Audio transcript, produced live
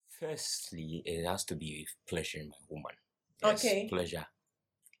Firstly, it has to be pleasuring my woman. Okay. Pleasure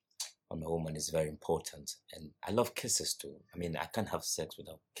on a woman is very important, and I love kisses too. I mean, I can't have sex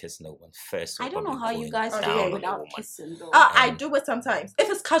without kissing a woman first. So I don't know how you guys do it without kissing though. I do it sometimes. If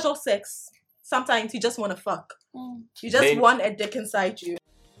it's casual sex, sometimes you just want to fuck. You just want a dick inside you.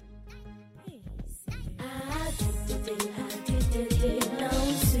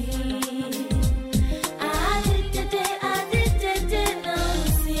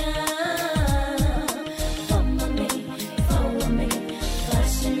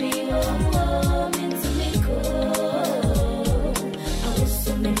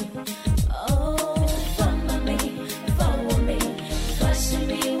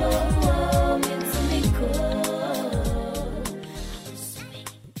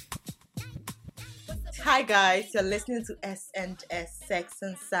 Hi guys, you're listening to S&S Sex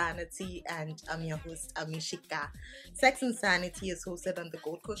and Sanity, and I'm your host Amishika. Sex and Sanity is hosted on the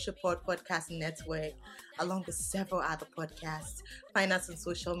Gold Coast Report Podcast Network along with several other podcasts. Find us on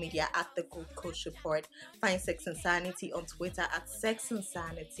social media at the Gold Coast Report. Find Sex and Sanity on Twitter at Sex and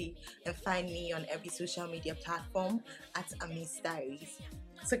Sanity, and find me on every social media platform at Amis Diaries.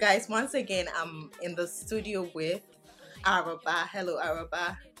 So guys, once again, I'm in the studio with Araba. Hello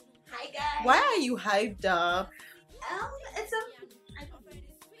Araba. Hi guys. Why are you hyped up? It's I don't know.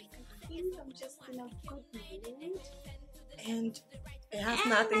 I think I'm just in a good mood. And it has And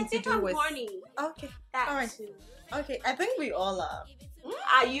nothing I to think do I'm with. horny. Okay. That All right. too. Okay. I think we all are.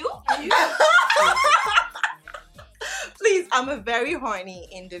 Are you? Please, I'm a very horny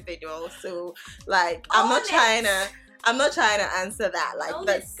individual, so like I'm not trying to answer that. Like Own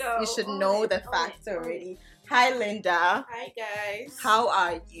that's it, girl. you should Own know it, the own it, facts own it. already. Hi Linda. Hi guys. How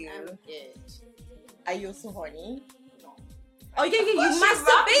are you? I'm good. Are you also horny? No. Oh yeah, you She rubbed one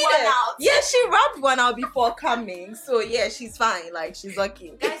masturbated. out. Yeah, she rubbed one out before coming. So yeah, she's fine. Like she's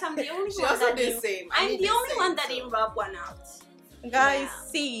okay. Guys, I'm the only She one also that did didn't. same. I'm the only one that didn't rub one out. Guys, Yeah.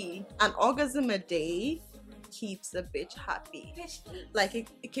 see, an orgasm a day keeps a bitch happy. Like it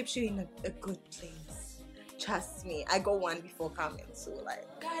keeps you in a good place. Trust me, I go one before coming, so like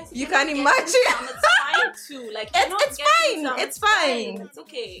Guys, You if can you're not imagine. getting some, it's fine too. Like you're not it's getting fine. some, It's fine. It's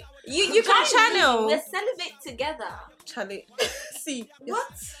okay. you can channel. We're celibate together. Charlie, see What?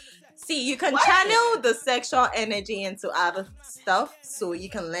 See, you can What? channel the sexual energy into other stuff, so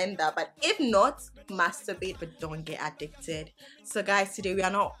you can learn that. But if not, masturbate, but don't get addicted. So, guys, today we are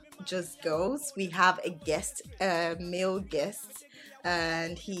not just girls. We have a guest, a male guest,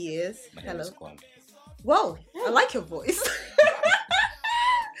 and he is. My name Hello. is Kwame. Whoa, I like your voice.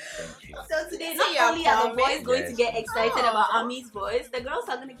 Thank you. So today, So not you're only are the Kwame? boys going to Yes. get excited about Ami's voice, the girls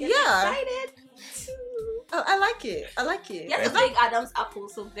are going to get Yeah. excited too. I like it. I like it. You have to Thank make Adam's apple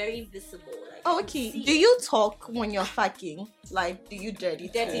so very visible. Like, Oh, you okay. see Do it. you talk when you're fucking? Like, do you dirty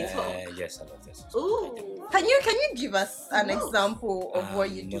Dirty talk? talk. Yes, I love this. Ooh. Can you give us an No. example of what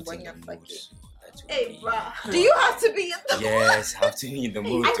I'm you do not when in you're the fucking? mood, so that will Hey, be- bruh. Do you have to be in the Yes, have to be in the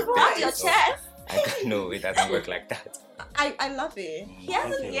mood I to grabbed be your so chest. I can't, no, it doesn't work like that. I love it. He has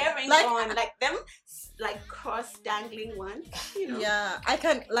an Thank you. earring Like- on, like them, like cross dangling one. You know. Yeah, I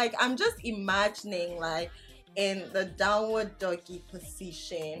can like I'm just imagining like in the downward doggy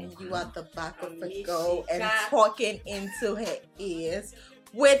position, you at the back of a girl and Amishika. talking into her ears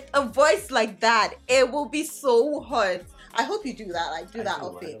with a voice like that. It will be so hot. I hope you do that. Like do I that do,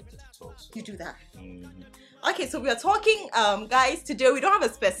 of I it. love to talk, so. You do that. Mhm. Okay, so we are talking, guys. Today we don't have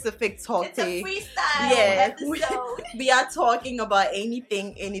a specific It's a topic. freestyle Yeah, episode. We are talking about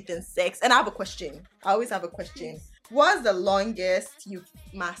anything sex. And I have a question. I always have a question. What's the longest you've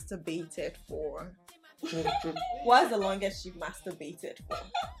masturbated for? What's the longest you've masturbated for?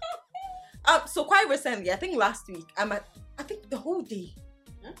 So quite recently, I think last week, I think the whole day,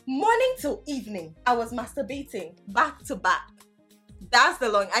 morning till evening, I was masturbating back to back. That's the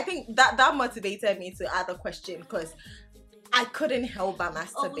long. I think that motivated me to add a question because I couldn't help but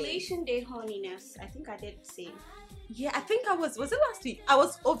masturbate. Ovulation day horniness. I think I did the same. Yeah, I think was it last week? I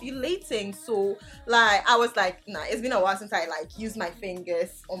was ovulating, so like I was like, nah, it's been a while since I like used my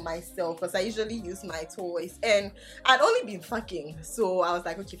fingers on myself because I usually use my toys, and I'd only been fucking, so I was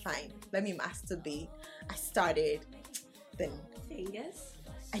like, okay, fine, let me masturbate. I started, then Fingers?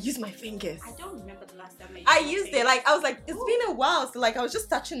 I used my fingers. I don't remember the last time I my used it fingers. like I was like, it's been a while, so like I was just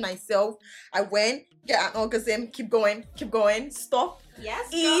touching myself. I went, get an orgasm, keep going, stop, Yes,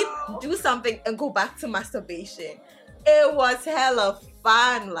 eat, girl. do something, and go back to masturbation. It was hella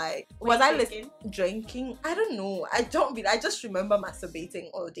fun. Like, was I drinking? I don't know. I just remember masturbating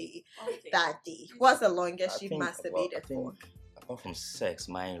all day Okay. that day. What's the longest I you think masturbated about- I for? think apart from sex,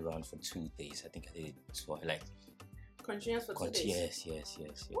 mine ran for 2 days. I think I did it for like continuous for 2 days. Yes. Yeah.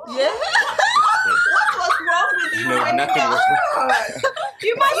 What was wrong with you? No, when nothing you was were-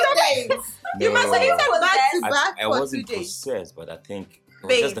 You must Few have days. You must have No. eaten back to back I for 2 wasn't days. possessed, but I think it was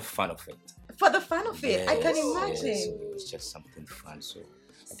Babe. just the fun of it. For the fun of it, I can Yes, imagine. yes, it was just something fun. So I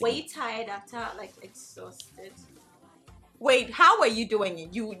Were think you tired after, like exhausted? Wait, how were you doing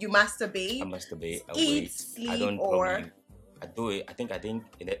it? You masturbate? I masturbate, I Eat, wait. sleep, I don't or- probably. I do it. I think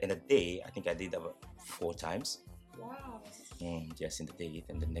in a day. I think I did about 4 times. Wow. Just in the day,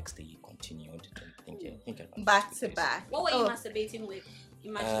 then the next day you continued. I think around Back 2 to days. back. What were you Oh, masturbating with?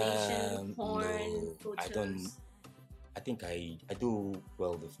 Imagination, porn, No, photos? I don't. I think I do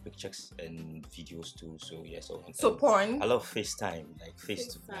well with pictures and videos too. So yeah, so porn. I love FaceTime, like face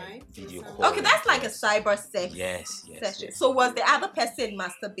to FaceTime, video FaceTime. call. Okay, that's like a yes. cyber sex Yes. session. So was the other person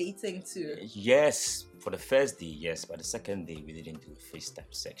masturbating too? Yes, for the first day, yes, but the second day we didn't do a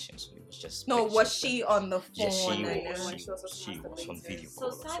FaceTime section, so it was just. No, pictures was she on the phone? Yes, she and was. everything? She was She was on video So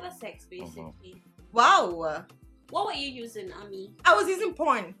call. cyber sex, basically. Wow. What were you using, Ami? I was using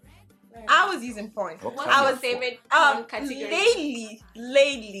porn. I was using porn. What What's kind I your was- favorite porn category?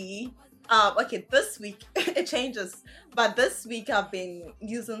 Lately, okay, this week it changes, but this week I've been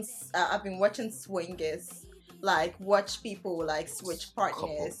watching swingers, like watch people like switch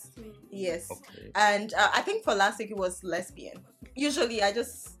partners. Yes, Okay. and I think for last week it was lesbian. Usually I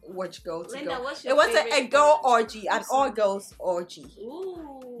just watch girl to Linda, girl. what's It your was favorite a girl porn? orgy, an all girls orgy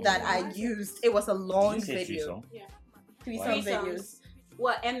Ooh. that I Nice. used. It was a long Did you say video, threesome? threesome Wow. videos.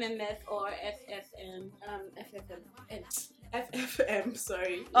 What, MMF or FFM? FFM,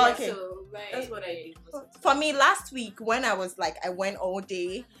 sorry. Okay. Yeah, so, right. That's what I did. For me, last week when I was like, I went all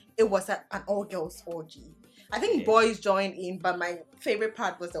day, it was an all girls orgy. I think Okay. boys joined in, but my favorite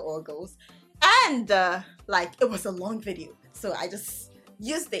part was the all girls. And like, it was a long video. So I just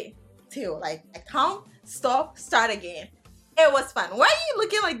used it till like, I count, stop, start again. It was fun. Why are you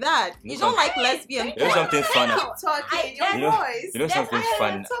looking like that? You don't like lesbian You know porn? something fun? Talking, your You know- voice. You know something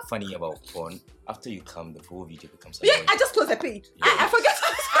That's- funny about porn? After you come, the whole video becomes. Yeah, annoying. I just closed the page. Yeah. I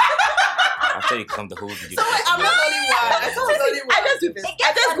forgot. After you come, the whole video. So wait, becomes I'm not the annoying. only one. I thought I was the only one. I just do this.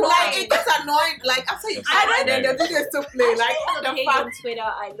 I just go Like, like it gets annoying. Like, after you Yes. come and then the video is still playing. Like, the the page fact. on Twitter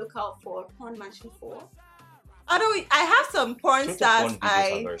I look out for Porn Mansion 4. Although I have some porn Twitter stars porn videos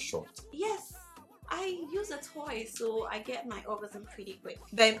are I very short. Yes, I use a toy, so I get my orgasm pretty quick.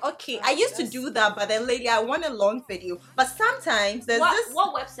 then okay. I used to do that, but then lately I want a long video. But sometimes there's this.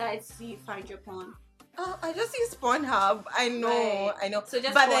 What websites do you find your porn? Oh, I just use Pornhub. I know, Right. I know. So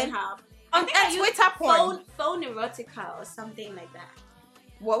just But then- Pornhub. On think I use Twitter porn. Phone erotica or something like that.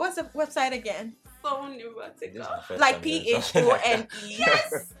 What was the website again? Phone This is erotica. my first Like time hearing something like that. PHONE.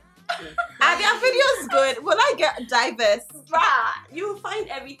 Yes. Are their videos good? Will I get diverse? Bruh, you find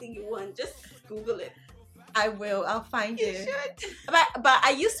everything you want. Just Google it. I will. I'll find You it. should. But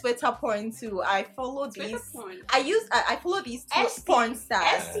I use Twitter porn too. I follow Twitter these. porn. I follow these two Estes. porn stars.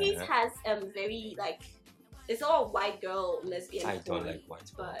 Estes has very like it's all white girl lesbian I don't porn, like white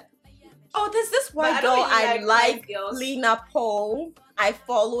porn. but Oh, there's this But white I girl don't really I like like, white girls. Lena Paul. I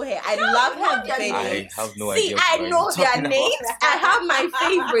follow her. I love her their videos. I have no See, idea. I what know you're their talking about. names. I have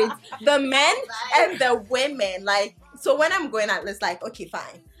my favorites, the men and the women. Like, so when I'm going out, it's like, okay,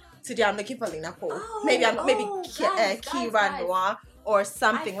 fine. Today I'm looking for Lena Paul. Oh, maybe I'm maybe guys, Kira Noir or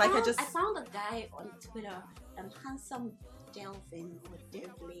something. I found found a guy on Twitter, handsome Delvin or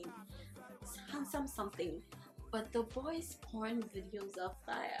Devlin, handsome something. But the boys' porn videos are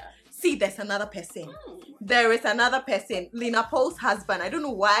fire. see. There's another person. Hmm. There is another person. Lena Paul's husband. I don't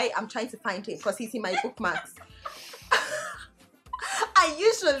know why I'm trying to find him because he's in my bookmarks. I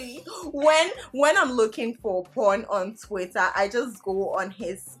usually when I'm looking for porn on Twitter, I just go on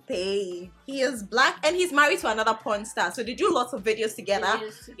his page. He is black and he's married to another porn star, so they do lots of videos together,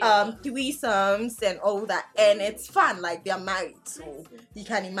 Videos together. threesomes and all that, and it's fun. Like they're married, so you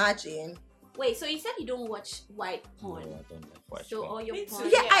can imagine. Wait, so you said you don't watch white No, porn? I don't like white So porn. all your Me too. porn?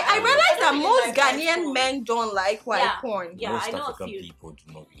 Yeah, I I realize that don't really most like white Ghanaian porn. men don't like white Yeah. porn. Yeah, Most I know a African few. people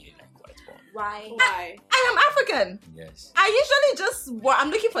do not really like white porn. Why? Why? I am African. Yes. I usually I'm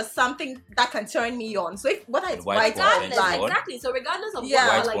looking for something that can turn me on. So if whether it's White white porn or turns you black, on? Exactly. So regardless of Yeah. what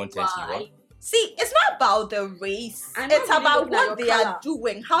White you porn like, turns you on? why? see, it's not about the race. I'm not It's really about looking at what your they are colour.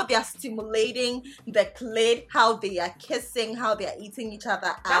 doing, how they are stimulating the clit, how they are kissing, how they are eating each other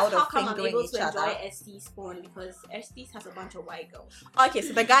That's out how or come I'm fingering able each to enjoy other. Estes porn because Estes has a bunch of white girls. Okay,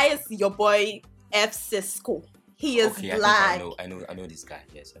 so the guy is your boy F Cisco. He is Okay, black. I know this guy.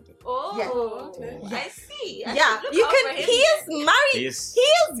 Yes, I do. Oh, Yeah. I see. I yeah, should look you out can. for him He is then. married. His He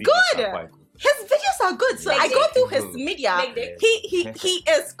is videos good. are quite good. His videos are good. So Big I go dick. through his Good. media. Big dick. He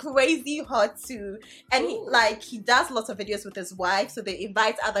is crazy hot too, and Ooh. he does lots of videos with his wife. So they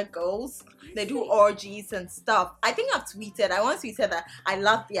invite other girls. They do orgies and stuff. I think I've tweeted. I once tweeted that I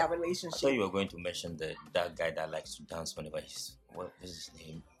love their I thought relationship. you were going to mention that guy that likes to dance whenever he's what is his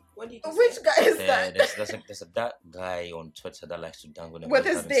name? What did you Which say? guy is that? There's a that guy on Twitter that likes to dance whenever With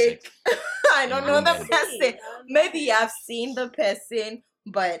he's his having dick. sex. I don't know the Women. person. Maybe I've seen the person,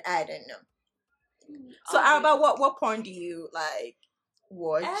 but I don't know. So Araba, what porn do you like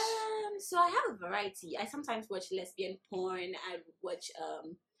watch? So I have a variety. I sometimes watch lesbian porn. I watch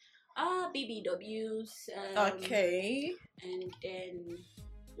BBWs. Okay. And then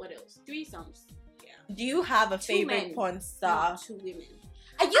what else? Threesomes. Yeah. Do you have a Two favorite men. porn star? 2 women.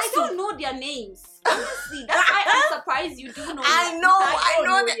 I I don't know their names. Honestly, that's why I'm surprised you do know. I them. know, I don't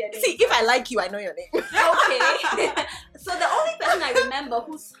know your that. names. See, if I like you, I know your name. Okay. So the only person I remember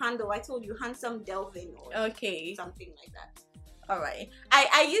whose handle I told you, Handsome Delvin or Okay. something like that. All right.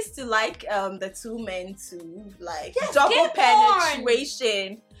 I used to like the 2 men too, like Yes, double gay porn.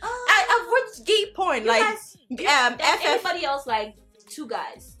 penetration. I've watched gay porn, You like guys, FF. does anybody else like 2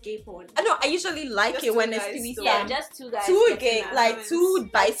 guys, gay porn? No, I usually like Just it when two it's guys, threesome. Yeah, just 2 guys. Two getting gay, at like it. 2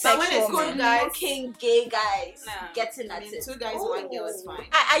 But when it's bisexual two men. guys- looking gay guys Nah, getting I at mean, it. 2 guys, 1 girl is Ooh. fine.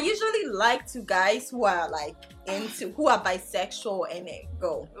 I usually like 2 guys who are like who are bisexual and it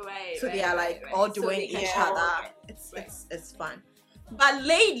go. Right. So right, they are right, like right. all So doing they each can all other. get- It's fun. But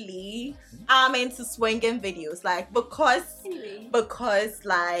lately, I'm into swinging videos, like Anyway. because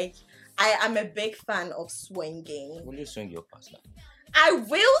like I am a big fan of swinging. Will you swing your partner? I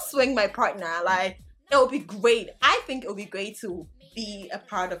will swing my partner. Like it'll be great. I think it'll be great to be a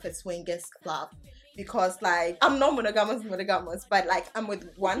part of a swingers club because like I'm not monogamous, but like I'm with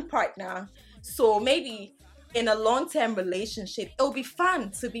one partner. So maybe in a long-term relationship, it'll be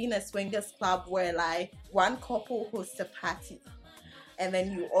fun to be in a swingers club where like one couple hosts a party and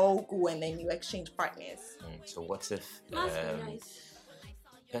then you all go and then you exchange partners. So what if Must be nice.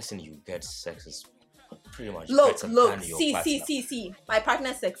 person you get sex is pretty much Look, better look, than your see. My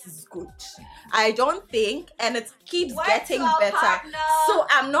partner sex is good. I don't think, and it keeps getting better. So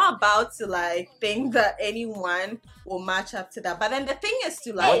I'm not about to like think that anyone will match up to that. But then the thing is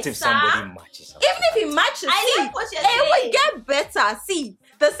to like, What if somebody matches up? even if he matches, I see, like what you're it saying. will get better. See,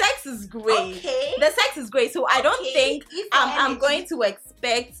 the sex is great. Okay. The sex is great. So I don't Okay. think If I'm energy- going to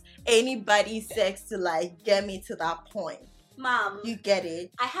expect anybody's sex to like get me to that point. Mom, You get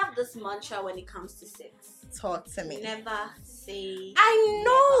it? I have this mantra when it comes to sex. Talk to me. Never say.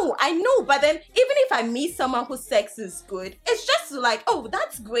 I know, but then even if I meet someone whose sex is good, it's just like, oh,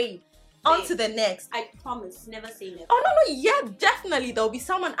 that's great. On Babe. to the next. I promise, never say never. Oh no, yeah, definitely there'll be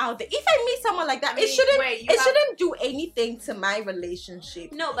someone out there. If I meet someone like that, I mean, it shouldn't wait, you it have- shouldn't do anything to my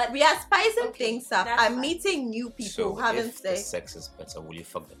relationship. No, but We are spicing Okay, things up. that's I'm fine. meeting new people So having if the sex. sex is better, will you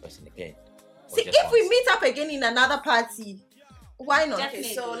fuck the person again? Or See, just if we once? meet up again in another party, why not? Definitely.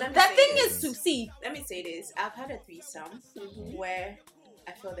 Okay, so let me The say thing this. is to see Let me say this. I've had a threesome Mhm. where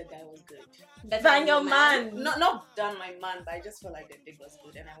I felt the guy was good. better than your man. Not done my man, but I just felt like the dick was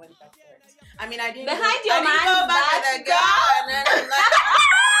good and I went back for it. I mean, I didn't Behind go, your I didn't go man's back back, with the girl and then I'm like,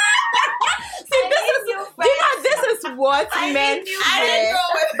 See, this is you know, this is what men I didn't fear. go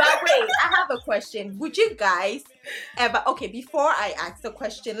with But wait, I have a question. Would you guys ever? Okay, before I ask the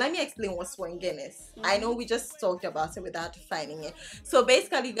question, let me explain what swinging is. I know we just talked about it without defining it. So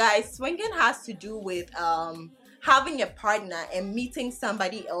basically, guys, swinging has to do with having a partner and meeting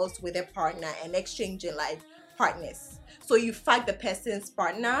somebody else with a partner and exchanging like partners. So you fuck the person's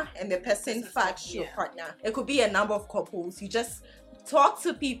partner and the person fucks your yeah. partner. It could be a number of couples. You just talk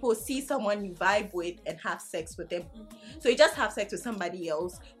to people, see someone you vibe with, and have sex with them. So you just have sex with somebody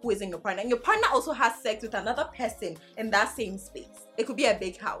else who isn't your partner. And your partner also has sex with another person in that same space. It could be a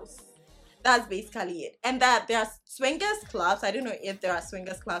big house. That's basically it. And that there are swingers clubs. I don't know if there are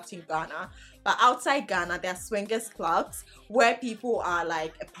swingers clubs in Ghana, but outside Ghana, there are swingers clubs where people are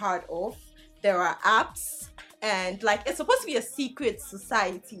like a part of. There are apps, and like it's supposed to be a secret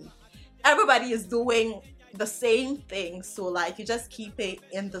society. Everybody is doing the same thing, so like you just keep it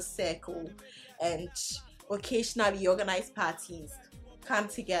in the circle, and occasionally you organize parties, come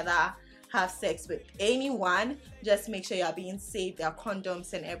together, have sex with anyone. Just make sure you're being safe. There are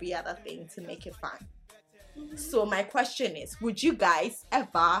condoms and every other thing to make it fun. So my question is, would you guys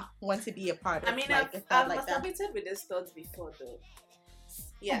ever want to be a part of I mean, like a I've club like that? masturbated with this thoughts before though.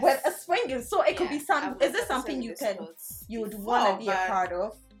 Yes. With a swinging, so it could be some. I've Is this masturbated something with you this can thoughts you would before, want to be a but, part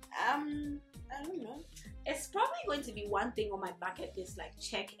of? I don't know. It's probably going to be one thing on my bucket list, like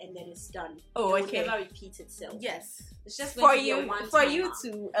check and then it's done. Oh, It will okay. never repeat itself. Yes. It's just For going to be a you, one-timer.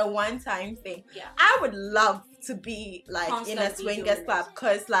 to a one-time thing. Yeah. I would love to be like in a Constantly swingers doing club it.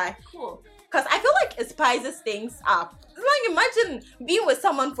 because Cool. I feel like it spices things up. Like imagine being with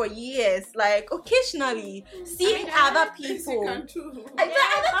someone for years, like occasionally seeing other people. Can too. I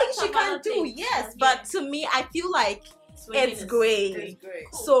Yeah, don't think she some can other do, things. yes, Yeah. but to me, I feel like Swinging it's is- great. It's great.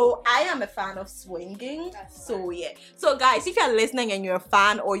 Cool. So I am a fan of swinging. That's So fine. yeah. So guys, if you're listening and you're a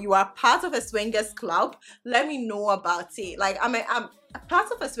fan or you are part of a swingers club, let me know about it. Like I'm a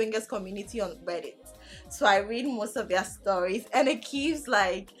part of a swingers community on Reddit. So I read most of their stories and it keeps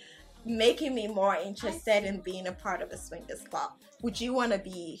like making me more interested in being a part of a swingers club. Would you want to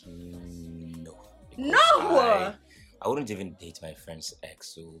be? No. No! I wouldn't even date my friend's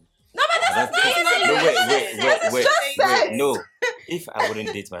ex, so... No, but I this don't is think- dating. No, This is just sex. no. If I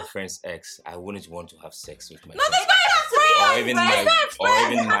wouldn't date my friend's ex, I wouldn't want to have sex with my No, friend's they don't have to be or your even friends. my,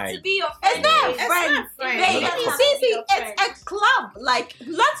 or even It has my. to be your It's friend. not a It's friend. not a friend. They- Not a couple. see, it's a club, like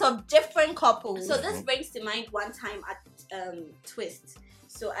lots of different couples. So this brings to mind one time at Twist.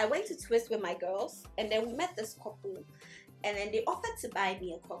 So I went to Twist with my girls, and then we met this couple, and then they offered to buy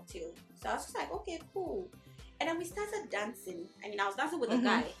me a cocktail. So I was just like, okay, cool. And then we started dancing. I mean, I was dancing with a Mhm.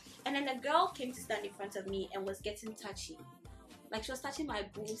 guy, and then the girl came to stand in front of me and was getting touchy. Like she was touching my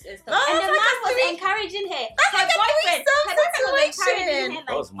boobs and stuff. Oh, and the that's man like was a encouraging her. That's Her like a boyfriend, threesome her boyfriend was situation. encouraging her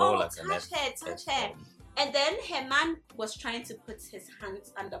That was like, more oh, like an touch her. And then her man was trying to put his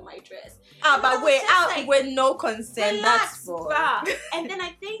hands under my dress. but I was wait, just out like, with no consent. Relax, That's wrong. bruh. And then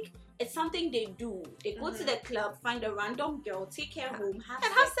I think it's something they do. They go to Mhm. the club, find a random girl, take her home, have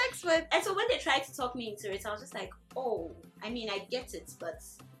And sex. have sex with. And so when they tried to talk me into it, I was just like, oh, I mean, I get it, but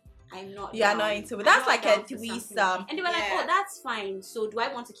I'm not. You are down. not into it. I'm That's not like a down for something. threesome. And they were like, Yeah. oh, that's fine. So do I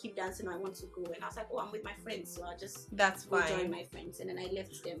want to keep dancing or I want to go? And I was like, oh, I'm with my friends, so I'll just That's go join fine. my friends. And then I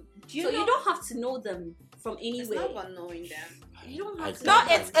left them. Do you So know? you don't have to know them from It's anywhere. not about knowing them. You don't I have to. No, know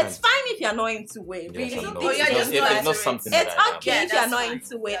them. it's fine if you're not into it. Yes, Really, I know. Oh, yeah, It's just not- not it's not into it. something it's that I am. okay Yeah, if you're that's not fine.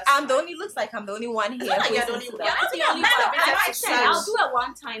 into it. That's I'm the fine. only looks like I'm the only one here. not like who you're is the only into one. that. You're not the Yeah, only but one. it's I like said sex. I'll do a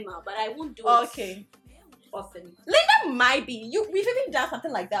one-timer, but I won't do it Okay, often. Linda might be. We've even done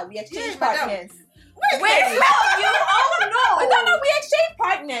something like that. We exchange Yeah, madam. partners. Wait, no, you oh no. No, we exchange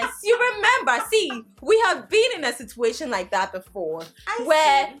partners. You remember? See, we have been in a situation like that before,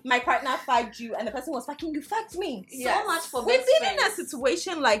 where my partner fucked you, and the person was fucking you, fucked me. So much for We've best been in a friends.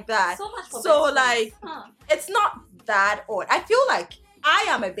 situation like that. So much for So, best friends. Huh. It's not that odd. I feel like I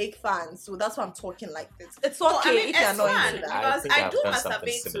am a big fan, so that's why I'm talking like this. It's okay Well, I mean, if you're it's not fun into that. I because think I I've do done something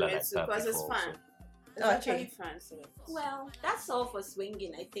masturbate to similar it like too that because it's before, fun. so- It's Okay. actually fun. So. Well, that's all for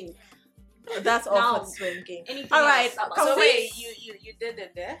swinging, I think. That's all Now, for swinging. Anything All right, else about can So we- wait, you did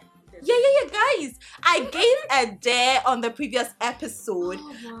it there? Yeah, guys. I gave a dare on the previous episode.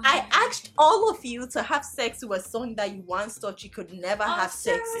 Oh, wow. I asked all of you to have sex to a song that you once thought you could never have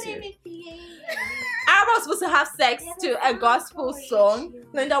sex to. I was supposed to have sex to a gospel song.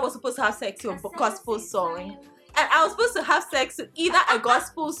 Linda was supposed to have sex to a gospel song. And I was supposed to have sex to either a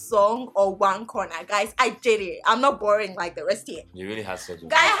gospel song or one corner. Guys, I did it. I'm not boring like the rest here. You really had sex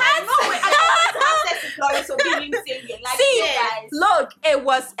with Guys, I had Sex with Florence Obidin singing. Like, See, you guys. Look, it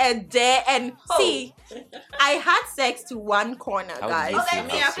was a dare, and Oh. see, I had sex to one corner, How did guys. you I feel?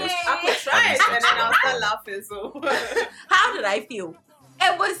 mean, I Have could, sex? I could try it and then I'll start laughing. So How did I feel?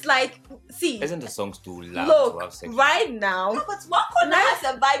 It was like, see, Isn't the songs too loud to look, have sex? right now, No, but one corner Let's-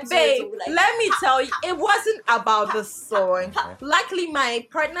 has a vibe to babe, it. Like, let me tell you, it wasn't about the song. Luckily, my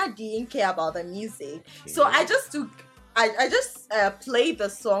partner didn't care about the music, so I just took. I just played the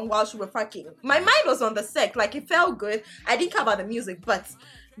song while she was fucking. My mind was on the sex, like it felt good. I didn't care about the music, but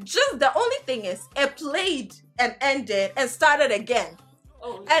just the only thing is, it played and ended and started again.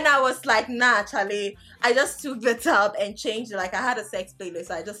 oh, And I was like, nah, Charlie. I just took the tab and changed it. Like I had a sex playlist,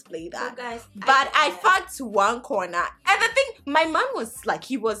 so I just played so that. guys. But I fucked to one corner. And the thing, my man was like,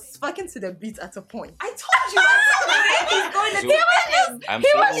 he was fucking to the beat at a point. I told you. I told you. He's going to So- do it. I'm He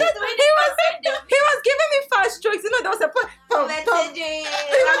so was just, he was giving me fast strokes. You know, there was a point.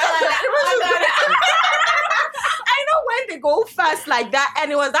 I know when they go fast like that,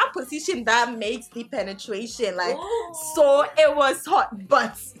 and it was that position that makes the penetration. Like, so it was hot,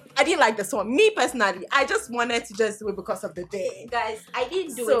 but I didn't like the song. Me personally, I just wanted to just do it because of the day. Guys, I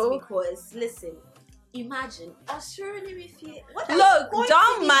didn't do So- it because, listen, imagine. What are you Look, going to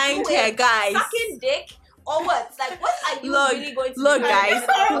don't be mind doing? her, guys. Sucking dick or what? Like, what are you Look, really going to Look, do? guys,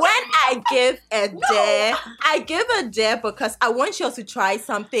 when I give a No. dare, I give a dare because I want you all to try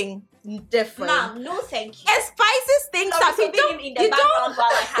something different. Ma'am, no thank you. It spices things up. Also You being don't. in the You don't. background while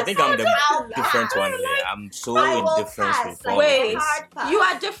I I have think I'm the sex. different one here. I'm so I will indifferent pass, with like, all Wait, of hard pass. you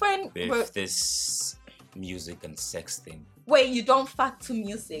are different. with this music and sex thing. Wait, you don't fuck to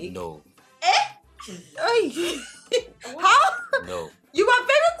music. No, Hey. How? no. You are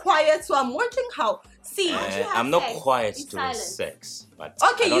very quiet, so I'm wondering how. See, Why don't you have I'm not sex quiet in towards silence? sex, but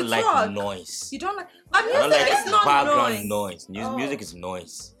Okay, I don't you like talk. noise. you don't like. But I don't music like is not background noise. noise. Oh. Music is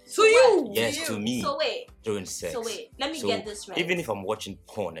noise. To you. Yes, you. to me So wait, during sex. let me So get this right. Even if I'm watching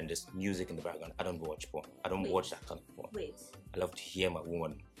porn and there's music in the background, I don't watch porn. I don't Wait. watch that kind of porn. Wait. I love to hear my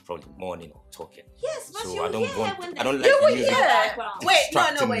woman probably moaning or talking. Yes, but So you I don't hear want. when I don't there's like You will music. hear. background. Wait,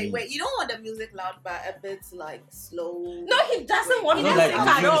 distracting me. wait. You don't want the music loud, but a bit like slow. No, he doesn't want I He don't music like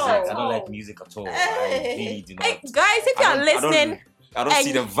at music. all. I don't like music at all. I really do not. Hey, guys, if you are listening, I don't and-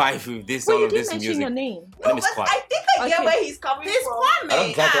 see the vibe with this. wait, all you of didn't this mention music. your name. My name is but Kwame. I think I get Okay. where he's coming This from. Kwame. I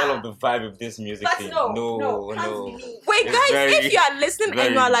don't get all of the vibe of this music But thing. no, no. can't be me. Wait, It's guys, very- if you are listening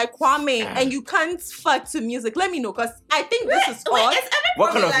and you are very- like Kwame and you can't fuck to music, let me know because I think this is Wait, odd. is everybody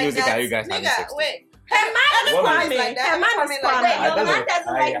What kind of like music that? are you guys having Nigga, sex to? wait. Her man is What Kwame. music like that? Her man is Kwame like Kwame. that? Wait, your I man don't-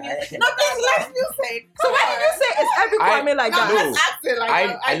 doesn't like music. No, please let music. So why did you say it's every Kwame like No. that? I'm just acting like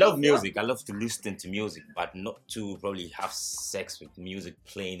I love just- music. I love to listen to music, but not to probably have sex with music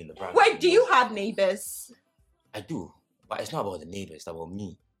playing in the background. Wait, do you have neighbors? I do, but it's not about the neighbor. It's about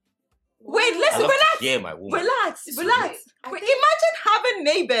me. Wait, I listen, love relax. to hear my woman. Relax, It's relax. weird. I Wait, think- imagine having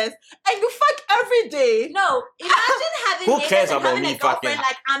neighbors and you fuck every day. No, imagine having Who neighbors cares and about having me a girlfriend fucking-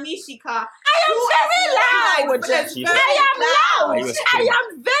 like Amishika. I am very loud. She's- I am Are you a loud. I screamer?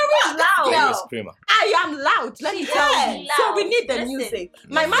 am very Are you loud. a screamer? I am loud. Let me She's tell very you. So we loud. need the Listen. music.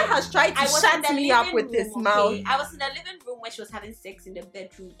 My man has tried to I was shut in the me up living with his room, mouth. okay? I was in the living room when she was having sex in the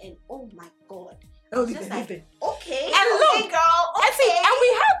bedroom, and oh my god. Only Just believe like, it. okay, And okay, look, girl, And see, okay. and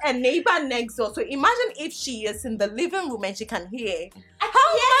we have a neighbor next door. So imagine if she is in the living room and she can hear.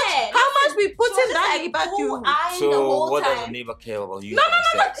 How much we put in that neighbor to? the whole So what does time. the neighbor care about you? No, having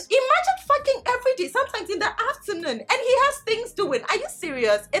no, no, no. sex? Imagine fucking every day, sometimes in the afternoon, and he has things doing. Are you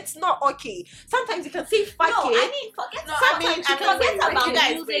serious? It's not okay. Sometimes you can say fuck No, it. I mean, forget No, sometimes I mean, forget wait, about you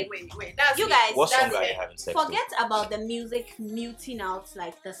guys, music. wait. That's You me. guys, What That's song are me. you having sex Forget about the music muting out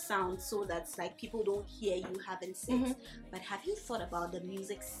like the sound so that like people don't hear you having sex. Mhm. But have you thought about the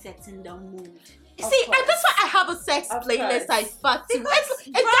music setting the mood? You Of see, course. and that's why I have a sex Of playlist course. I fuck to. Because,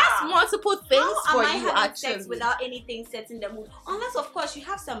 It does bruh, multiple things How for am I you having actually. sex without anything setting the mood? Unless, of course, you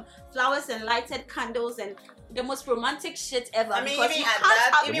have some flowers and lighted candles and the most romantic shit ever. I mean, because even you at can't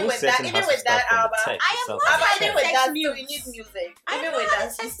that, have The even mood with that, setting even has to with that start from the album, text I am itself. not But having even with sex that, mute. you need music. I'm Even not with having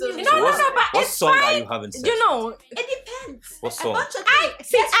that, sex you still mute. need No, no, What- no, but what it's song are fine. you having sex You know, It depends. What A song? bunch of I things.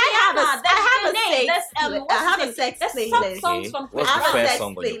 see. There's I have a Rihanna, there's sex. there's I have a sex there's playlist. songs from What's I the have a first sex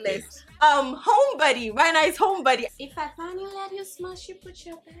song on your playlist. playlist? Home Buddy. Right now it's Home Buddy. If I finally let you smash, you put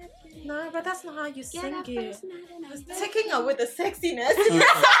your back in it. No, but that's not how you Get sing up it. first night and I'm Taking away the sexiness.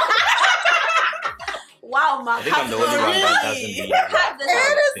 Wow, Mark. I think I'm the only one that doesn't Really? believe Have the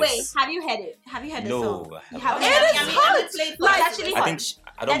that. song. Wait, have you heard it? Have you heard the No, song? I You haven't. haven't. It is I mean, hot. I played for Like, it. actually I hot. think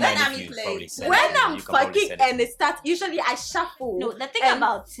I don't Let mind Nami if you play. probably send When it. I'm You can probably fucking send it. and it starts, usually I shuffle. No, the thing And-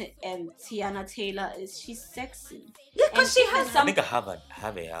 about Tiana Taylor is she's sexy. Yeah, And because she has I some. think I have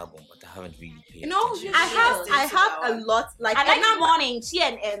an album, but I haven't really paid No, attention. I have a lot. Like, I and like I'm- Morning. She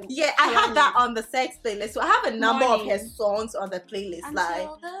and yeah, I have that on the sex playlist. So I have a number of her Morning. songs on the playlist. Like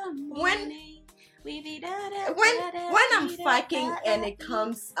Until the when- morning, we be da-da, when da-da, when I'm da-da, fucking and it da-da.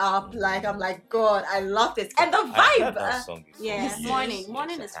 comes up, like I'm like, God, I love this. And the I've vibe. heard that song before. Yeah, Yes,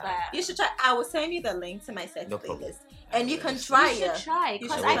 morning yes, is I have. fire. You should try. I will send you the link to my sex No problem. playlist, and you can try You should it. try You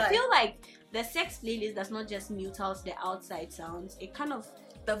because should I try. feel like the sex playlist does not just mute out the outside sounds. It kind of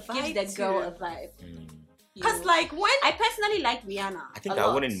The gives vibe the girl a too. vibe. Mm. you Cause know. like when I personally like Rihanna. I think a I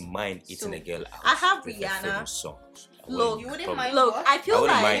lot. wouldn't mind eating So, a girl out. I have with her Rihanna. favorite songs. I Look, You wouldn't probably- mind look, what? I I feel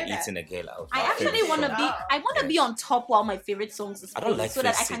wouldn't like mind that. eating a girl out. I with her actually favorite want to song. be. I want to be on top while my favorite songs is I don't playing, like so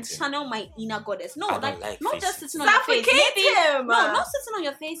that I face can sitting. channel my inner goddess. No, I don't like like not face just sitting. sitting on your face. Suffocate Maybe him. no, not sitting on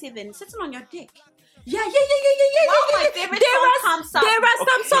your face. Even sitting on your dick. yeah. While my favorite song comes up, There are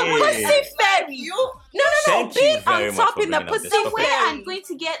some song Okay. pussy fairy. You No, Thank you being very on much top for in the bringing up this pussy topic. where fairy. I'm going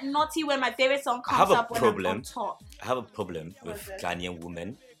to get naughty when my favorite song I have comes a up when problem. I'm on top. I have a problem with What's that? Ghanaian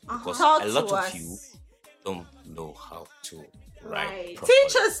women because Talk a lot to of us. you don't know how to write. Right. properly.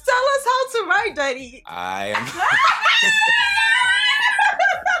 Teachers, tell us how to write, Daddy. I am.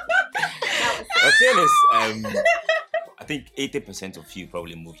 The thing is, I think 80% of you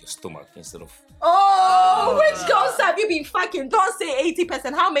probably move your stomach instead of. Oh, which girls have you been fucking? Don't say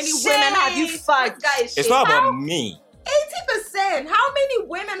 80%. How many women have you fucked? Guys, It's not about me. 80%. How many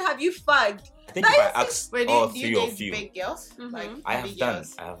women have you fucked? I think if I ask Wait, all do three you of date you, big girls? Mhm. Like I big have done.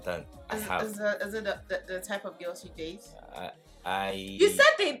 girls? I have done. I Is have. it the type of girls you date? I. You said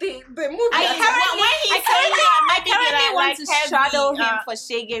they move. I currently want to straddle him heavy, for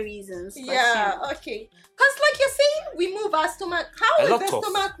shaggy reasons. but Yeah, still. okay. Because like you're saying, we move our stomach. How A is lot the of-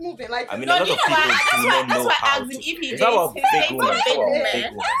 stomach moving? Like I mean, No, a lot you of know people what? do That's not why know I how asked to. him if he It's not about dates big women. It's not about women. big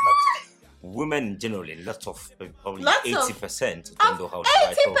women. But women generally, lots of probably Lots of- 80% don't know how to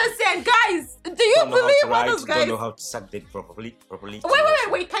write. 80%, guys. Do you Don't know how believe to all write. those guys? Don't know how to suck dick properly.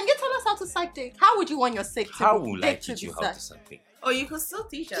 Wait. Can you tell us how to suck dick? How would you want your dick to How be? will I dick to teach be you how sucked? to suck dick? Oh, you could still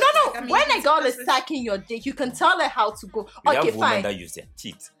teach us. No. Like, I mean, When a it's girl because is it's- sucking your dick, you can tell her how to go. We Okay, have women fine. that use their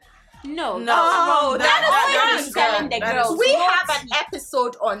teeth. No, No, that that is is wrong. telling the That girls. is We wrong. have an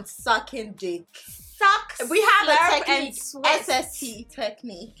episode on sucking dick. Suck, We have a slurp, technique, and twist. SST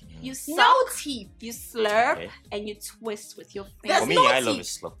technique. You suck, No teeth. you slurp, Okay. and you twist with your There's For fingers. me, no I love teeth. it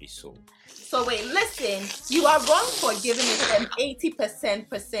sloppy. So So wait, listen. You are wrong for giving it an 80%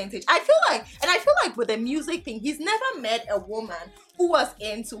 percentage. I feel like with the music thing, he's never met a woman who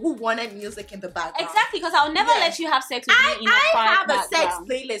wanted music in the background. Exactly, because I'll never Yeah. let you have sex with me in a I quiet have a sex background.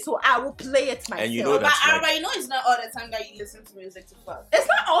 playlist, so I will play it myself. And you know But, that's like- but you know it's not all the time that you listen to music to fuck. It's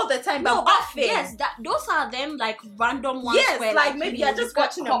not all the time, but No, but often. yes, those are them like random ones. Yes, where, like maybe you you're just get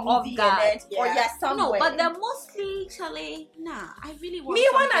watching a caught off movie guard. and then, or Yeah. you're somewhere. No, but they're mostly actually I really want Me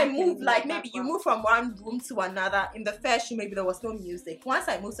when I something move, in like the maybe you background. move from one room to another. In the first room, maybe there was no music. Once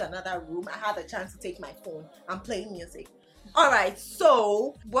I moved to another room, I had a chance to take my phone and play music. All right,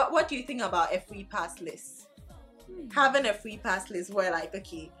 so what do you think about a free pass list? Having a free pass list where like,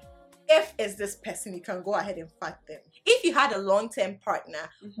 okay, if it's this person, you can go ahead and fuck them. If you had a long-term partner,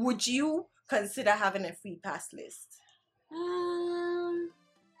 would you consider having a free pass list?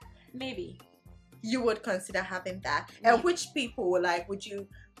 Maybe. You would consider having that. And which people would you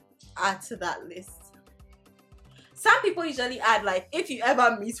add to that list? Some people usually add like, if you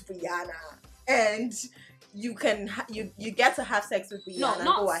ever meet Rihanna and you can you get to have sex with Rihanna. No,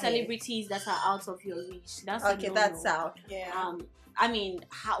 go not ahead. celebrities that are out of your reach. That's Okay, a that's no-no. out. Yeah. I mean,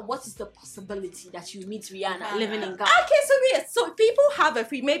 what is the possibility that you meet Rihanna Rihanna. living in Ghana? Okay, so yes, so people have a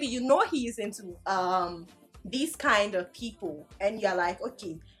free. Maybe you know he is into these kind of people, and you're like,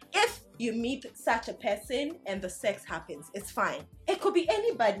 okay, if you meet such a person and the sex happens, it's fine. It could be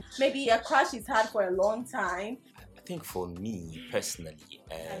anybody. Maybe a crush he's had for a long time. I think for me personally,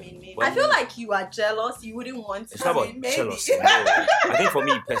 I mean, maybe. I feel like you are jealous. You wouldn't want to. it's not about maybe. jealousy. No. I think for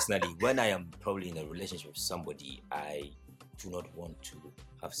me personally, when I am probably in a relationship with somebody, I do not want to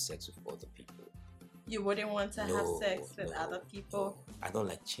have sex with other people. You wouldn't want to have No, sex with no, other people. no. I don't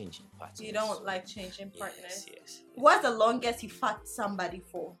like changing partners. You don't like changing partners. Yes. What's the longest you fucked somebody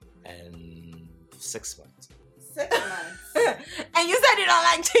for? And 6 months. 6 months. And you said you don't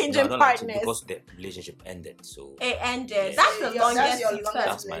like No, changing I don't like to partners. because the relationship ended. So It ended. Yeah. That's the That's longest your you longest fucked.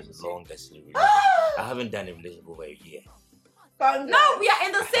 that's my relationship. longest relationship. I haven't done a relationship over a year. No, we are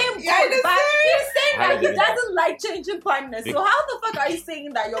in the same boat. Yeah, in the But he's saying How that he did that- doesn't like changing partners. So how the fuck are you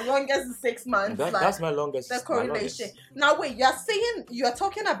saying that your longest is 6 months? That, like, that's my longest. the my correlation. longest. Now wait, you're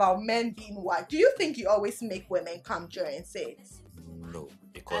talking about men being white. Do you think you always make women come during sex? No,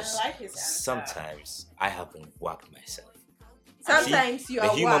 because I like his answer. sometimes I haven't worked myself. Sometimes you The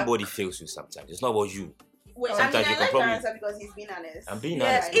are human white. body fails you sometimes. It's not about you. Wait, Sometimes I you mean, I can like probably- your answer because he's being honest. I'm being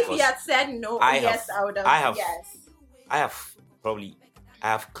Yes, honest if he because had said no, I yes, have- I would have. I have- Yes. I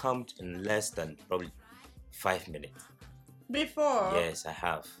have come in less than probably 5 minutes. Before. Yes, I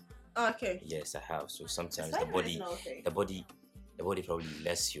have. Okay. Yes, I have. So sometimes It's the fine, body, it's not okay. the body probably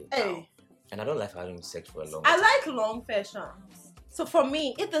lets you Hey. down. And I don't like having sex for a long I time. like long sessions. So for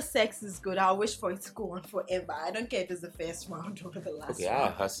me, if the sex is good, I wish for it to go on forever. I don't care if it's the first round or the last Okay, I round.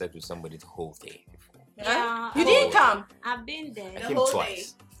 have had sex with somebody the whole day before. Yeah, You didn't come. I've been there. I The came whole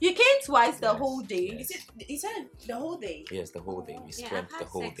twice. You came twice the Yes, whole day. yes. He said the whole day. Yes, the whole day. We Yeah, spent I've the had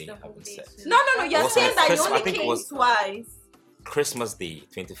whole sex day the whole having day sex. too. No, you're Also, saying that you Christmas- only I think it came was- twice. Christmas Day,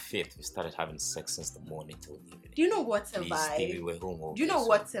 25th, we started having sex since the morning till the evening. Do you know what's a Please, we vibe? were home all Do you day, know so-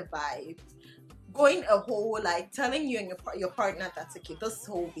 what's a vibe? Going a whole, like, telling you and your partner that's okay, this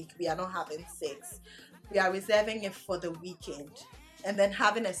whole week we are not having sex. We are reserving it for the weekend. And then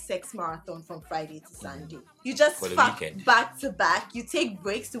having a sex marathon from Friday to Sunday. You just For the fuck weekend. back to back. You take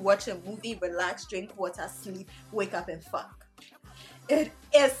breaks to watch a movie, relax, drink water, sleep, wake up and fuck. It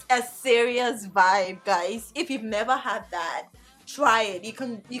is a serious vibe, guys. If you've never had that, try it. You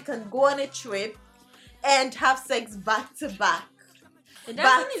can go on a trip and have sex back to back. It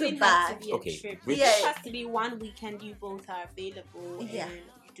Back doesn't to even back. have to be a Okay, trip. which- It just has to be one weekend you both are available Yeah. and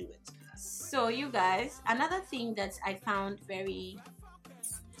you do it. So you guys, another thing that I found very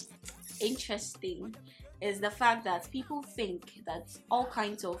interesting is the fact that people think that all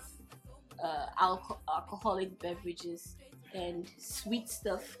kinds of alcoholic beverages and sweet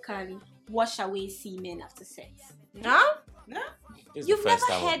stuff can wash away semen after sex. No? This is You've the first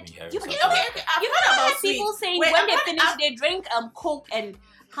never time heard. I've been hearing You've something never, like that. you've never heard people saying when they finish, they drink Coke and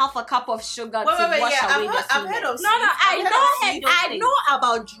half a cup of sugar to wash away the semen. I've heard of No, I know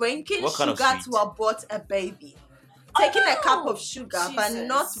about drinking What kind of sugar sweet? to abort a baby. Taking a cup of sugar, but Jesus.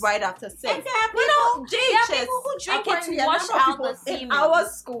 not right after sex. And there are You know, there are JHS, people who drink it apparently to a wash number of out people the in semen. our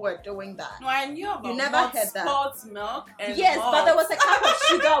school were doing that. No, I knew about You never hot heard that. sport milk and Yes, but there was a malt. cup of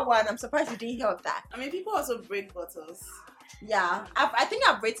sugar one. I'm surprised you didn't hear of that. I mean, people also break bottles. Yeah, I think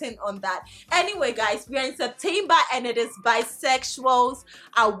I've written on that. Anyway, guys, we are in September and it is Bisexuals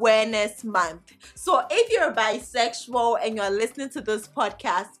Awareness Month. So if you're bisexual and you're listening to this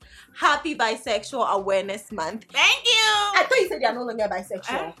podcast, happy Bisexual Awareness Month. Thank you. I thought you said you're no longer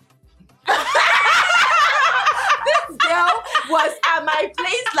bisexual. This girl was at my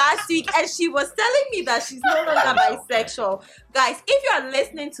place last week and she was telling me that she's no longer bisexual. Guys, if you are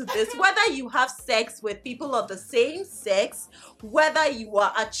listening to this, whether you have sex with people of the same sex, whether you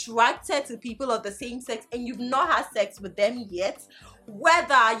are attracted to people of the same sex and you've not had sex with them yet,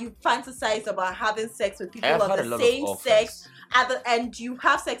 whether you fantasize about having sex with people I've of had a the lot same of sex offers. and you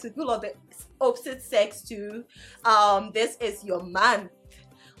have sex with people of the opposite sex too, this is your month.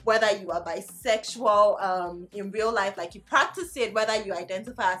 Whether you are bisexual in real life, like you practice it, whether you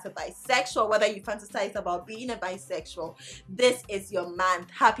identify as a bisexual, whether you fantasize about being a bisexual, this is your month.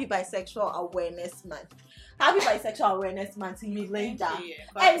 Happy Bisexual Awareness Month. Happy Bisexual Awareness Month to you, Linda. Thank you.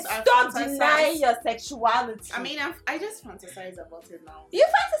 But And I stop fantasize- denying your sexuality. I mean, I just fantasize about it now. you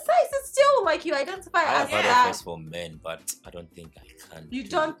fantasize, it's still like you identify I have as had that. offers for men, but I don't think I can. You do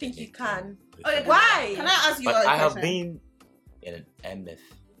don't think you anything can? with Okay, men. Why? Can I ask you But a I have question? been in an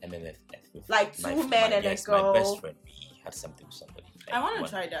MMFF with Like my- two men and a yes, girl. My best friend, we had something with somebody. I want one- to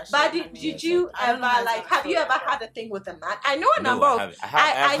try that. But shit. did you I don't ever know how it's like? gonna Have you feel ever like had a thing with a man? I know a No, number I of.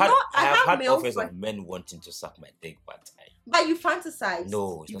 haven't. I know. I have had male offers friends, of men wanting to suck my dick, but but you fantasize.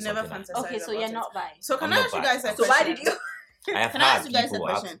 no, it's You've not never something fantasized Okay, so about you're it. not bi. So can I'm I not ask you bi. guys a So question? why did you? I have Can I had ask you guys a people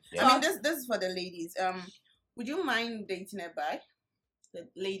question? yeah. I mean, this is for the ladies. Would you mind dating a bi? The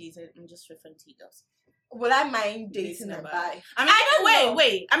ladies, I'm just referring to girls. Will I mind dating a a bi? I mean, I don't know.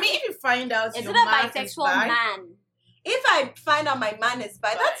 wait. I mean, if you find out Is your it a man is bisexual bi, man? If I find out my man is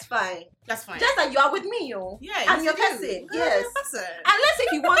bi, that's fine. that's fine. Just like you are with me, yo. Yeah, I'm your yes, you person. do. Yes. You're your person. Unless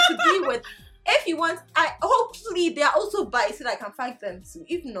if you want to be with, if you want, I hopefully they are also bi so that I can find them too.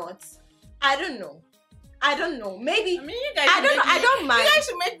 If not, I don't know. Maybe I mean, you guys. I should don't know. make I me- don't mind. You guys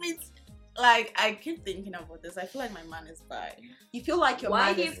should make me. Like, I keep thinking about this. I feel like my man is bi. You feel like your Why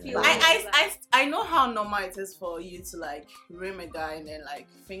man do you is feel bi. I know how normal it is for you to like rim a guy and then like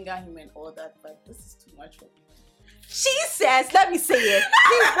finger him and all that, but this is too much for me. She says, let me say it.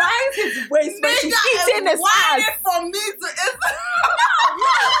 He winds his waist when she's eating his Why ass. for me to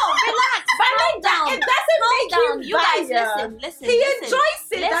No, relax. Calm down. It doesn't Calm make down. him You guys, bi. listen. He listen. enjoys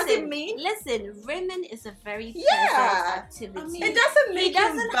it. Listen, Doesn't mean Listen, rimming is a very Yeah. pleasant activity. I mean, it doesn't he make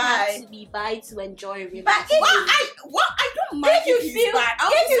doesn't him have bi. to be bi to enjoy rimming. But if I don't mind If you he's feel- bi.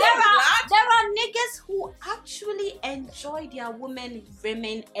 I'll if be you- so glad. There are niggas who actually enjoy their women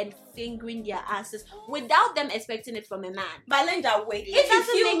rimming and fingering their asses without them expecting it from a man. But Linda, wait. It If you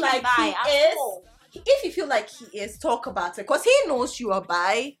doesn't feel make him like bi he at is, all. if you feel like he is, talk about it. Because he knows you are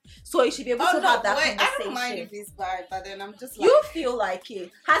bi, so you should be able Oh to no, have that wait, I conversation. don't mind if he's bi, but then I'm just like, You feel like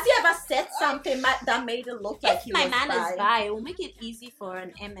it. Has he ever said something that made it look like If he my was man bi? is bi, it will make it easy for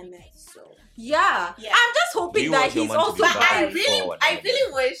an MMS. So Yeah. Yeah. I'm just hoping You that want your he's man to also be but bi. I bi.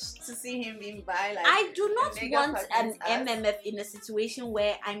 really wish to see him being bi. Like, I do not nigga want fucking an ass. MMF in a situation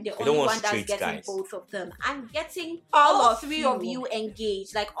where I'm the don't only want one that's straight getting guys. both of them. I'm getting All all of three you. of you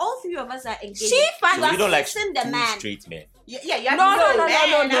engaged. Like all three of us are engaged. She finds So you don't like assisting the two man. straight men. yeah. No,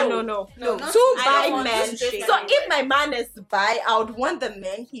 No, not Two two bi straight men. straight So men. if my man is bi, I would want the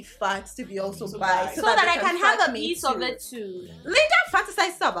men he fucks to be also So bi, bi. So that I they can have fuck a me piece too. of it too. Linda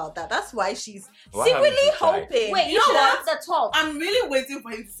fantasizes about that. That's why she's Why haven't secretly you tried? hoping. Wait, you know should what? have the talk. I'm really waiting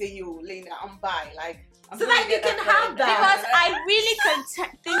for him to say, "Yo, Lena, I'm bi." Like, I'm So gonna that you get can that have right that. now. Because I really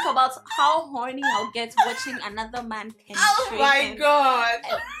can think about how horny I'll get watching another man penetrate. Oh my him. god.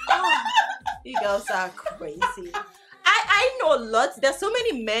 Oh, You girls are crazy. I know lots. There's so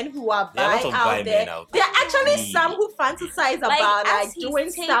many men who are There are bi lots of bi out men there. out There there. are actually Mm. some who fantasize like, about as like he's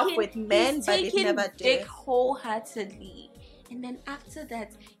doing stuff taking- with men, he's but they taking never dick did. wholeheartedly, and then after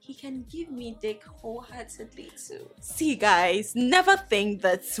that, he can give me dick wholeheartedly too. See, guys, never think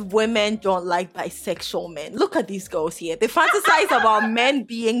that women don't like bisexual men. Look at these girls here. They fantasize about men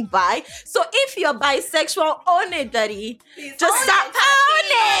being bi. So if you're bisexual, own it, daddy. Just start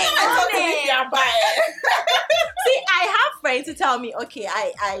owning it. See, I have friends who tell me, okay,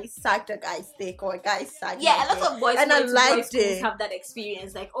 I sucked a guy's dick or a guy sucked Yeah, my a lot dick. of boys And I going to liked boys' schools it. have that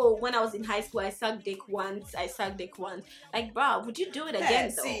experience. Like, oh, when I was in high school, I sucked dick once. Like, bro, would you do it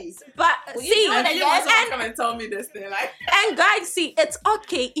again though? But Will you see, do it And you want someone and, to come and tell me this thing, like, and guys, see, it's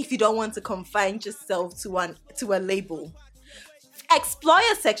okay if you don't want to confine yourself to a label. Explore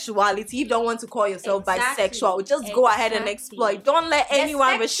your sexuality. If you don't want to call yourself Exactly. bisexual, just go ahead and explore. Don't let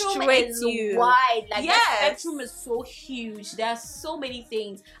anyone The spectrum restrict is you. wide. Like Yes. the spectrum is so huge. There are so many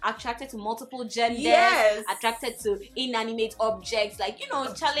things. Attracted to multiple genders. Yes. Attracted to inanimate objects. Like, you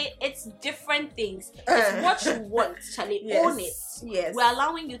know, Charlie, it's different things. It's what you want, Charlie. Yes. Own it. Yes. We're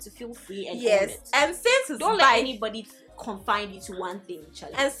allowing you to feel free and own Yes. it. And since it's Don't let anybody confine you to one thing,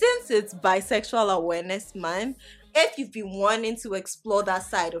 Charlie. And since it's Bisexual Awareness Month, if you've been wanting to explore that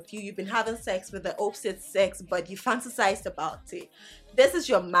side of you, you've been having sex with the opposite sex, but you fantasized about it, this is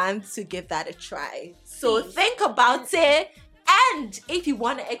your month to give that a try. So Please. think about it, and if you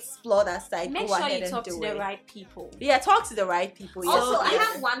want to explore that side, Make go sure ahead you and talk do to it. the right people. Yeah, talk to the right people. Also, I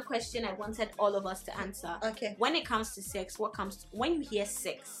yes. have one question I wanted all of us to answer. Okay. When it comes to sex, when you hear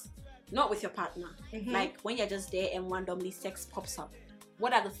sex, not with your partner, Mhm. like when you're just there and randomly sex pops up,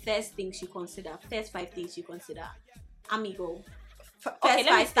 what are the first things you consider? First 5 things you consider? Amigo. First Okay, let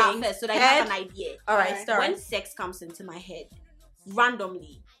me 5 start things. first so that I Head. have an idea. All right, start. When sex comes into my head,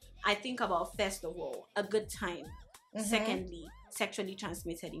 randomly, I think about, first of all, a good time. Mhm. Secondly, sexually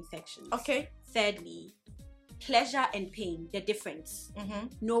transmitted infections. Okay. Thirdly, pleasure and pain, the difference.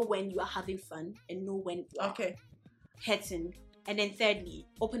 Mm-hmm. Know when you are having fun and know when you are Okay. hurting. And then thirdly,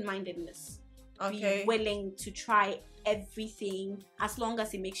 open-mindedness. Okay. Be willing to try everything as long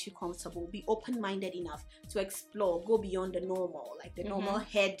as it makes you comfortable. Be open-minded enough to explore, go beyond the normal, like the normal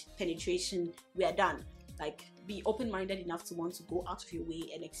head penetration. We are done. Like, be open-minded enough to want to go out of your way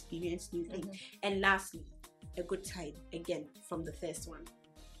and experience new things. And lastly, a good time, again from the first one.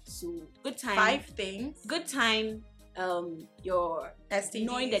 So good time, 5 things. good time, your STDs.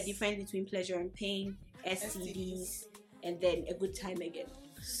 knowing the difference between pleasure and pain, STDs, and then a good time again.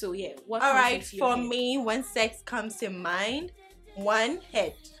 So yeah, what All comes right, into your for head? me, when sex comes to mind, one,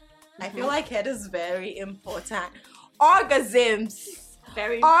 head. I feel like head is very important. Orgasms.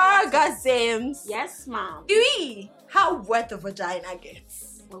 Very important. Orgasms. Yes, ma'am. 3, how wet the vagina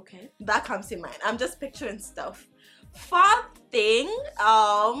gets. Okay. That comes to mind. I'm just picturing stuff. 4th thing,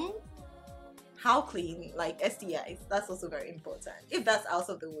 how clean, like STIs. That's also very important. If that's out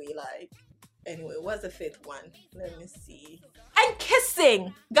of the way, like, anyway, what's the 5th one? Let me see. And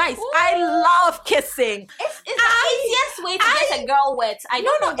kissing. Guys, I love kissing. It's the easiest way to get a girl wet. I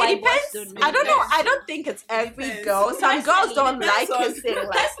don't know why it boys depends. don't I don't know. Depends. I don't think it's every Depends. girl. Some girls don't like Depends on- kissing like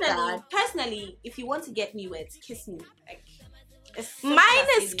that. Personally, if you want to get me wet, kiss me. Like, as simple Mine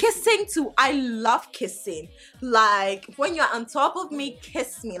as is ABC. kissing too. I love kissing. Like, when you're on top of me,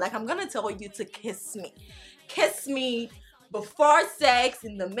 kiss me. Like, I'm gonna tell you to kiss me. Kiss me before sex,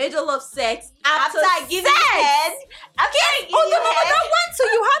 in the middle of sex, after I give you sex. head. After I give Oh you no, head. that one too.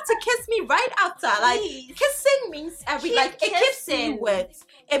 You have to kiss me right after. Like, Please. kissing means Keep it keeps me kissing. wet.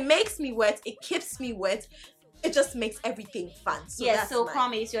 It makes me wet. It keeps me wet. It just makes everything fun. So Yeah, that's so mine.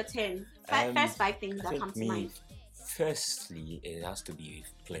 Kwame, it's your turn. First 5 things I that think come to me, mind. firstly, it has to be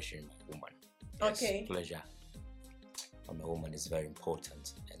with pleasure in a woman. Yes, Okay. pleasure on a woman is very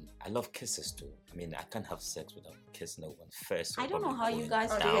important, and I love kisses too. I mean, I can't have sex without kissing a woman first. I don't know how you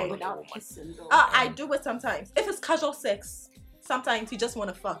guys Okay. do down it on without kissing though. I do it sometimes. If it's casual sex, sometimes you just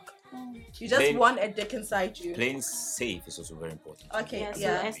want to fuck. You just Plain- want a dick inside you. Playing safe is also very important. Okay, Yeah, so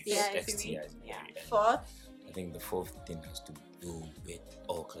yeah. STI for me. STI is Yeah. very- and 4th, I think the 4th thing has to do with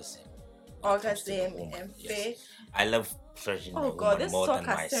orgasm. orgasm, Woman, and yes. 5th. I love pleasuring Oh a god, woman this more talk than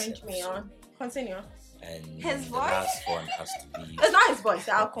has myself. turned me on. Continue. And His the voice? last one has to be It's not his voice,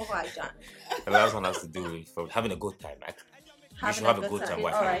 the alcohol I done. the last one has to do with having a good time. Like, you should have a good time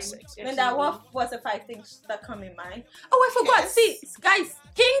while having Alright. sex. Linda, what was the 5 things that come in mind? Oh, I forgot. Yes. See, guys,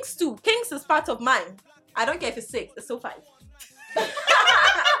 Kings too. Kings is part of mine. I don't care if it's 6. It's still 5.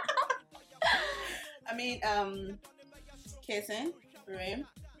 I mean, kissing, rim.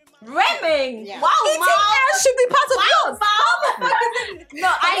 Rimming. Yeah. Wow, Eating mom. ass should be part of yours. No,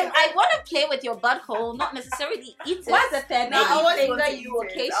 I want to play with your butthole, not necessarily eat it. What's the third No, thing? I always Anything want that to you eat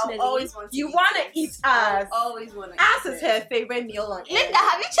it. occasionally- I'll always want to You eat want to it. eat ass. I'll always want to Ass eat is it. her favorite meal on Linda, earth.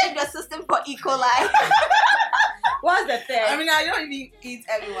 have you checked your system for E. coli? What's the third? I mean, I don't even eat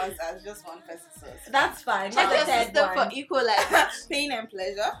everyone's as just one person's sauce. That's fine. Check What's your the system third for one? equalizer. Pain and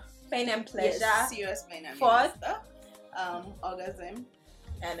pleasure. Pain and pleasure. Yes, serious pain and Fourth? pleasure. Orgasm.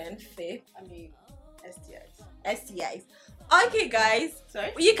 And then fifth, I mean, STIs. STIs. Okay, guys.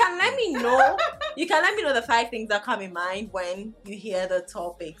 Sorry? You can let me know. You can let me know the 5 things that come in mind when you hear the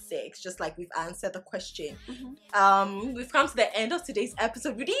topic 6. Just like we've answered the question. We've come to the end of today's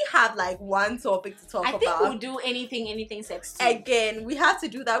episode. We didn't have like one topic to talk I think about. we'll do anything sex too. Again, we have to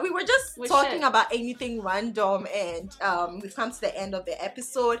do that. We were just We talking should. about anything random, and we've come to the end of the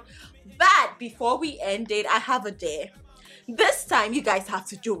episode. But before we end it, I have a dare. This time, you guys have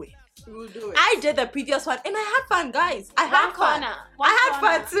to do it. We'll do it. I did the previous one, and I had fun, guys. I had One fun. corner. I had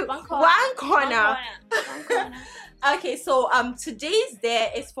fun too. One corner. One corner. One corner. Okay, so today's dare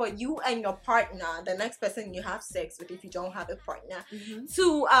is for you and your partner, the next person you have sex with, if you don't have a partner,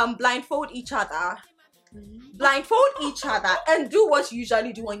 to blindfold each other. Blindfold each other and do what you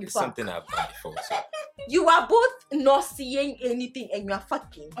usually do when you It's fuck. something I've done before. So You are both not seeing anything and you are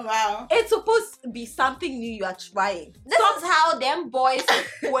fucking. Wow. It's supposed to be something new you are trying. This is how them boys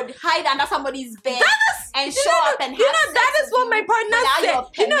would hide under somebody's bed and show up and You have know, that sex is what with my you partner without said.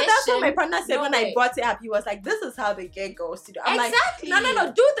 your You know, that's what my permission. partner said No when way. I brought it up. He was like, this is how the gay girls do it. I'm Exactly. like,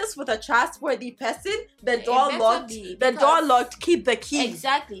 no, do this with a trustworthy person. The door better locked. be, The door because- locked. Keep the key.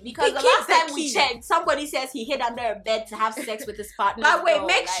 Exactly, because He the keeps last the time we key. checked, somebody says he hid under a bed to have sex with his partner. But wait,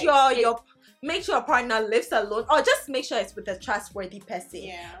 make sure your partner lives alone, or just make sure it's with a trustworthy person.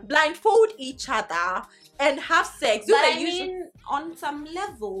 Yeah. Blindfold each other and have sex. Do But the I usual- mean, on some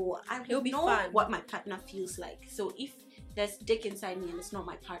level, I It'll will be know fun. what my partner feels like. So if there's dick inside me and it's not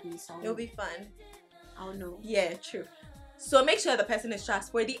my partner's, it'll be fun. I'll know. Yeah, true. So make sure the person is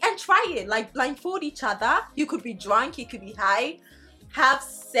trustworthy and try it. Like blindfold each other. You could be drunk, you could be high. Have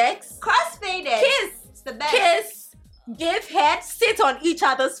sex. Crossfaded. Kiss. It's the best. Kiss. Give head. Sit on each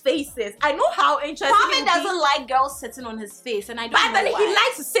other's faces. I know how interesting it Kwame would doesn't like girls sitting on his face, and I don't But know then why. he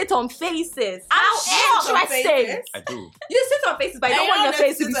likes to sit on faces. I'm How sure. interesting. I do. You sit on faces, but you I don't want know your that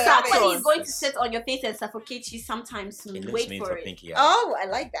face to be sit on sat your on. Somebody is going to sit on your face and suffocate you sometime soon. It looks Wait mean for for it. Pinky. Oh, I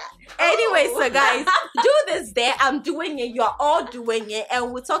like that. Anyway, so guys, do this there. I'm doing it. You're all doing it.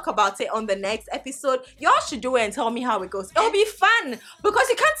 And we'll talk about it on the next episode. Y'all should do it and tell me how it goes. It'll be fun because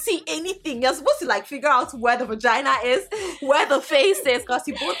you can't see anything. You're supposed to like figure out where the vagina is, where the face is, because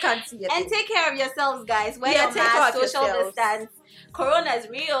you both can't see it. And take care of yourselves, guys. Wear Yeah, your take care mask, of social yourselves. distance. Corona is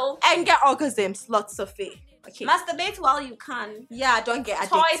real. And get orgasms, lots of it. Okay. Masturbate while you can. Yeah, don't get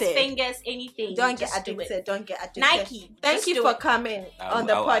Toys, addicted. fingers, anything. Don't get Just do it. addicted. Don't get addicted. Nike. Thank Just you do for it. coming I- on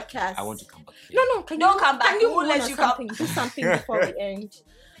the I- podcast. I want to come back. No, can Don't you come back. Can you We won't move let on you or come. something? Do something before we end.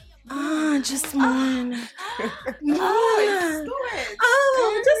 Just one. Oh, do it.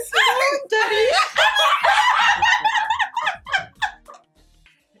 Oh, just one, Daddy.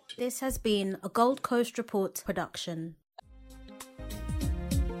 This has been a Gold Coast Report production.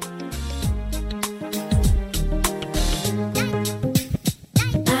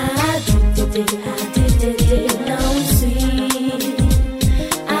 I